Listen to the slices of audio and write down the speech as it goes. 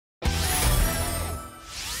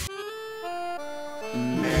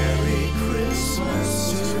Merry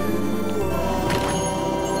Christmas to all.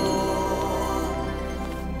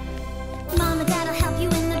 Mom and Dad will help you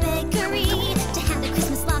in the bakery to hand the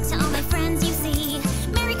Christmas logs to all my friends you see.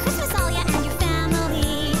 Merry Christmas, all ya and your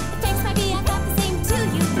family. Thanks, Maggie, I got the same to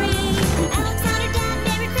you three. Alexander, Dad,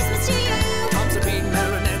 Merry Christmas to you. Tom's a bean,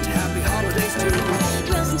 Marinatte, happy holidays too.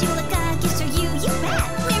 Rose and Julia got gifts for you, you bet.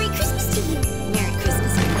 Merry Christmas to you. Merry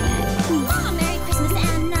Christmas, Marinatte. Mom, Merry Christmas,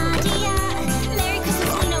 and Nadia. Merry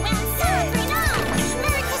Christmas, Lino and Sabrina.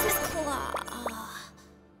 Merry Christmas, Claw.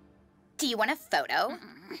 Do you want a photo?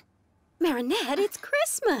 Marinette, it's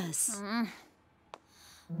Christmas.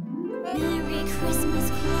 Merry Christmas,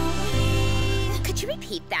 Chloe. Could you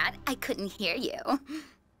repeat that? I couldn't hear you.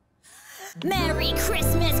 Merry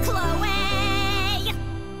Christmas, Chloe.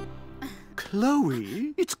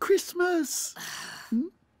 Chloe, it's Christmas.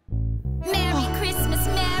 Merry Christmas,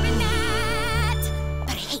 Marinette.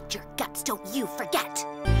 But I hate your guts, don't you forget.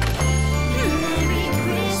 Merry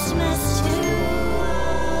Christmas to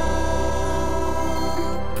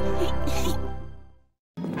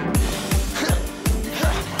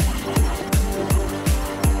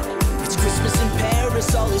It's Christmas in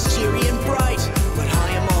Paris, all is cheery and bright, but I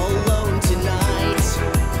am all alone tonight.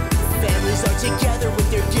 Families are together with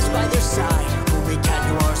their gifts by their side. Only Cat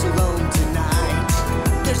Noir's alone tonight.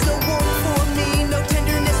 There's no warmth for me, no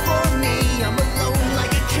tenderness for me. I'm alone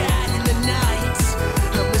like a cat in the night.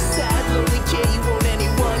 I'm a sad, lonely kitty, won't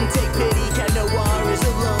anyone take pity? Cat Noir is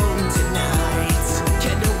alone tonight.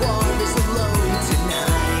 Cat Noir is alone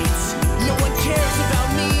tonight. No one cares about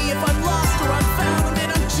me if I'm lost or I'm found,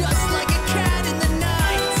 and I'm just like a cat in the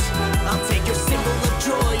night. I'll take your symbol of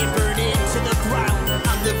joy and burn it to the ground.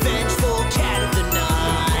 I'm the vengeful cat of the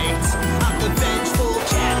night. I'm the vengeful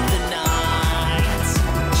cat of the night.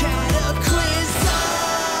 Cataclysm!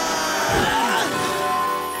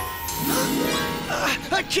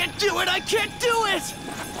 I can't do it! I can't do it!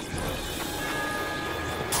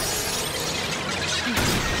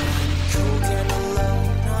 Cold and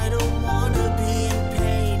alone, I don't wanna be in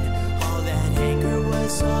pain. All that anger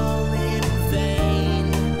was all in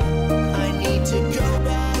vain. I need to go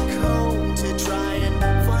back home to try and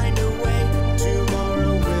find a way.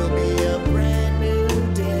 Tomorrow will be a brand new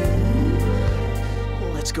day.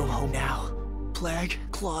 Let's go home now. Plague,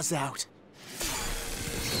 claws out.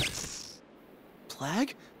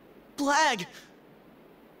 Plague? Plague!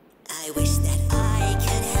 I wish that I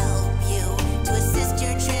could help you to assist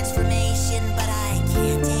your transformation, but I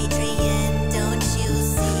can't, Adrian, don't you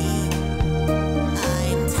see?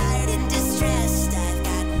 I'm tired and distressed, I've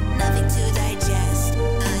got nothing to digest.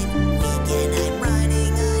 I'm weak and I'm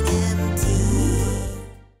running on empty.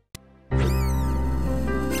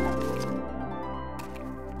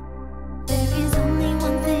 There is only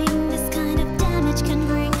one thing this kind of damage can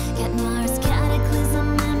bring. Cat Noir's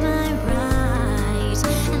cataclysm, am I right?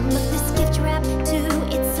 And look, this gift wrap too,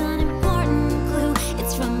 it's an important clue.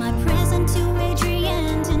 It's from my present to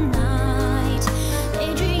Adrian tonight.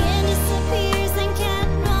 Adrian disappears and Cat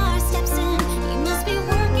Noir steps in. He must be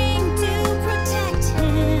working to protect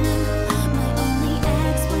him. My only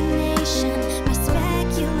explanation, my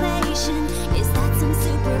speculation, is that some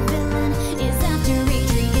supervillain is after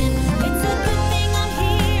Adrian. It's a good thing I'm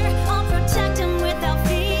here, I'll protect him without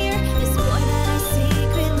fear. This boy that I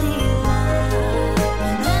secretly love.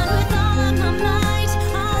 And with all of my might,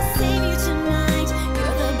 I'll save you tonight.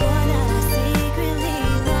 You're the boy that I secretly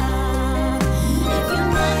love. If you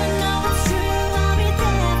never know it's true, I'll be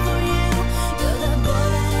there for you. You're the boy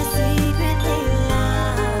that I secretly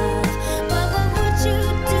love. But what would you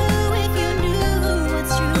do if you knew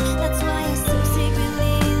what's true? That's why I so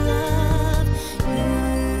secretly love you.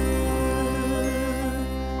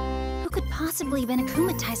 Who could possibly have been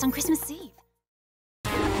akumatized on Christmas Eve?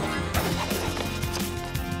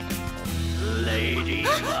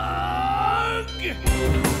 Ladybug!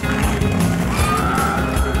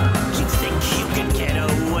 You think you can get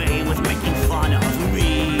away with making fun of me?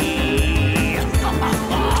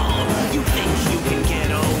 You think you can get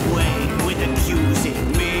away with accusing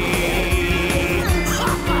me?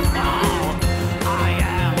 I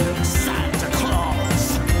am Santa Claus.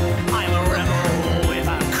 I'm a rebel with a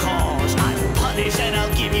cause. I'll punish and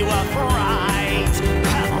I'll give you a fright.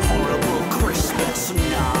 Have a horrible Christmas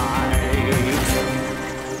night.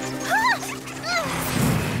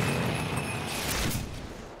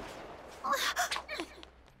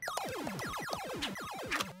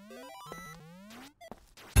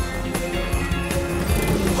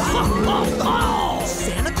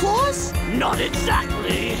 Santa Claus? Not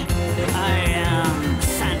exactly. I am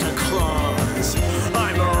Santa Claus.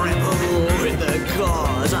 I'm a rebel with a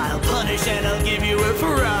cause. I'll punish and I'll give you a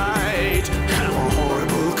fright. Have a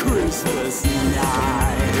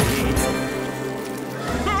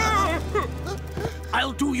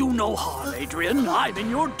Do you know harm, Adrian? I'm in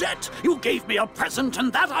your debt. You gave me a present,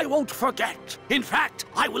 and that I won't forget. In fact,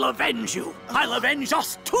 I will avenge you. I'll avenge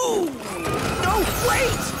us too. No,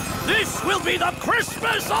 wait! This will be the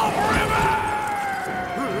Christmas of River!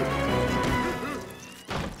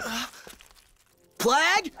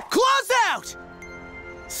 Plague, claws out!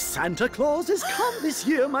 Santa Claus has come this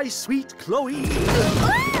year, my sweet Chloe.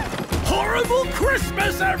 Horrible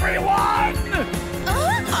Christmas, everyone!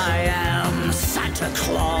 I am Santa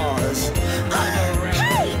Claus.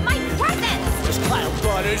 Hey, my presents! Just clown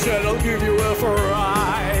punish and I'll give you a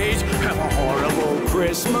fright. Have a horrible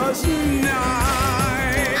Christmas night.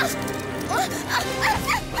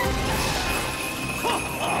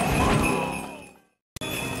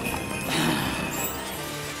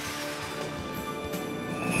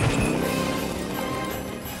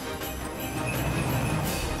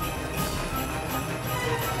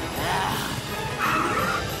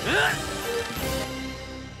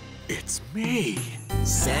 It's me.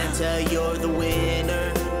 Santa, you're the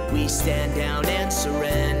winner. We stand down and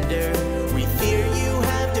surrender. We fear you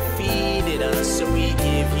have defeated us, so we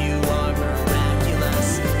give you our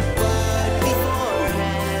miraculous. But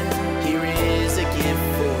beforehand, here is a gift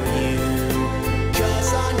for you.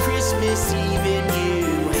 'Cause on Christmas Eve,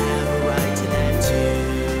 you have a right to that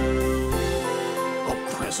too. A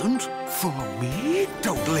present? For me?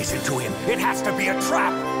 Don't listen to him. It has to be a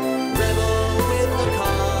trap. Rebel with the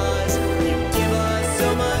cause, you give us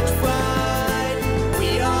so much pride. We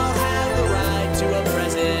all have the right to a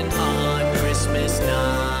present on Christmas night.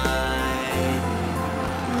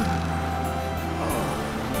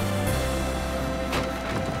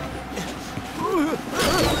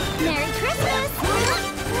 Merry Christmas!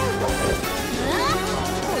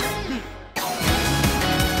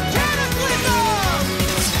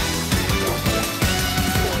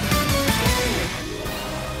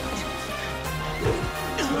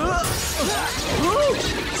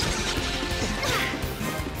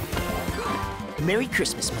 Merry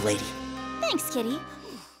Christmas, milady. Thanks, Kitty.